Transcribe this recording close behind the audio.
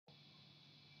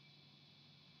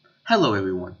Hello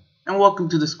everyone, and welcome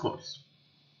to this course.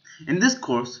 In this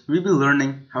course, we'll be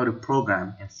learning how to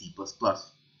program in C++.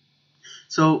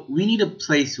 So we need a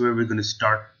place where we're going to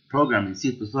start programming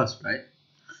C++, right?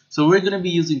 So we're going to be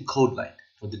using CodeLite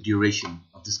for the duration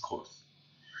of this course.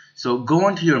 So go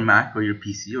onto your Mac or your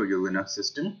PC or your Linux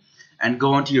system and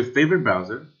go onto your favorite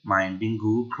browser, mine being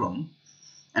Google Chrome,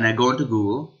 and I go into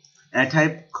Google and I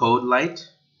type CodeLite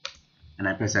and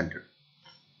I press enter.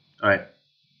 Alright.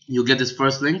 You'll get this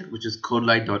first link, which is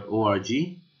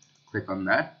codelite.org. Click on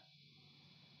that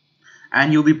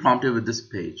and you'll be prompted with this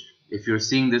page. If you're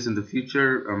seeing this in the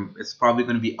future, it's probably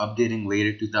going to be updating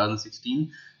later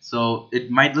 2016, so it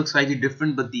might look slightly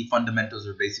different, but the fundamentals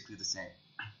are basically the same.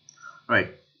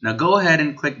 Right, now go ahead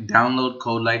and click download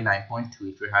CodeLite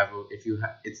 9.2.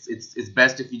 It's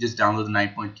best if you just download the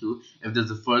 9.2. If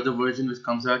there's a further version which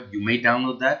comes out, you may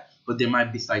download that, but there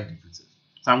might be slight differences.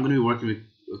 So I'm going to be working with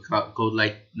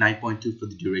CodeLite 9.2 for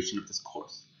the duration of this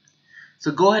course.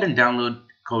 So go ahead and download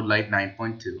CodeLite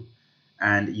 9.2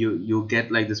 and you'll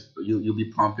get like this. You'll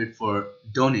be prompted for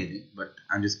donating, but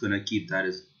I'm just gonna keep that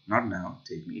as not now.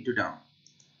 Take me to down.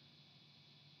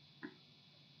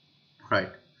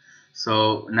 Right.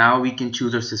 So now we can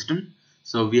choose our system.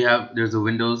 So there's a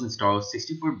Windows installed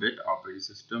 64-bit operating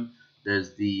system.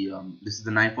 There's the this is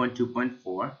the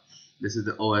 9.2.4. This is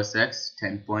the OS X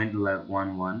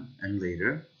 10.11 and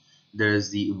later.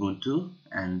 There's the Ubuntu,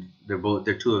 and they're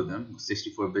two of them,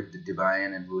 64-bit, the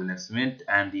Debian and Linux Mint,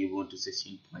 and the Ubuntu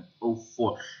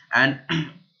 16.04. And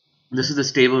this is the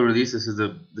stable release. This is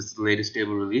the latest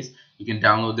stable release. You can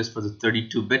download this for the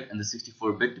 32-bit and the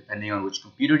 64-bit depending on which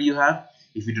computer you have.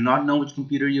 If you do not know which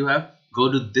computer you have,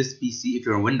 go to this PC. If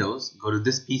you're on Windows, go to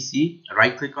this PC,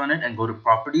 right click on it and go to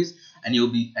properties, and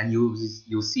you'll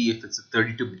see if it's a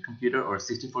 32-bit computer or a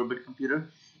 64-bit computer.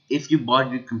 If you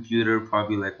bought your computer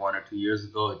probably like 1 or 2 years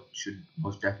ago, it should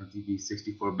most definitely be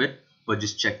 64-bit, but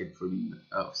just check it for being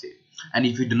safe. And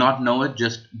if you do not know it,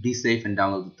 just be safe and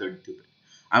download the 32-bit.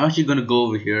 I'm actually going to go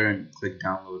over here and click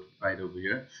download right over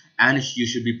here, and you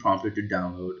should be prompted to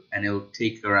download, and it'll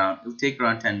take around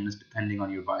 10 minutes depending on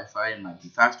your Wi-Fi. It might be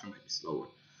faster, might be slower.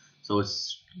 So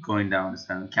it's going down, it's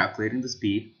kind of calculating the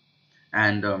speed,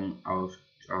 and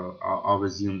I'll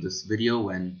resume this video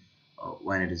when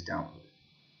it is downloaded.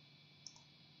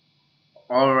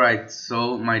 Alright,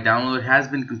 so my download has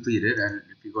been completed, and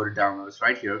if you go to downloads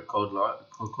right here,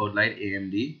 CodeLite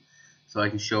AMD, so I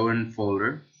can show it in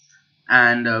folder,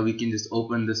 and we can just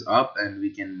open this up and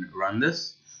we can run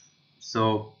this.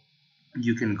 So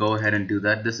you can go ahead and do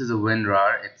that. This is a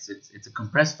WinRAR. It's a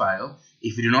compressed file.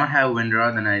 If you do not have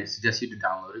WinRAR, then I suggest you to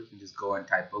download it. You can just go and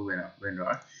type a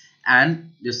WinRAR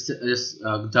and just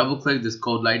double click this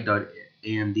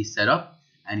CodeLite.amd setup,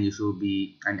 and you should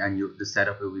be the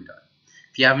setup will be done.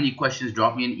 If you have any questions,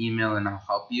 drop me an email and I'll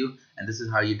help you. And this is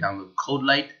how you download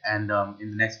CodeLite. And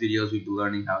in the next videos, we'll be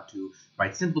learning how to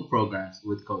write simple programs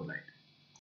with CodeLite.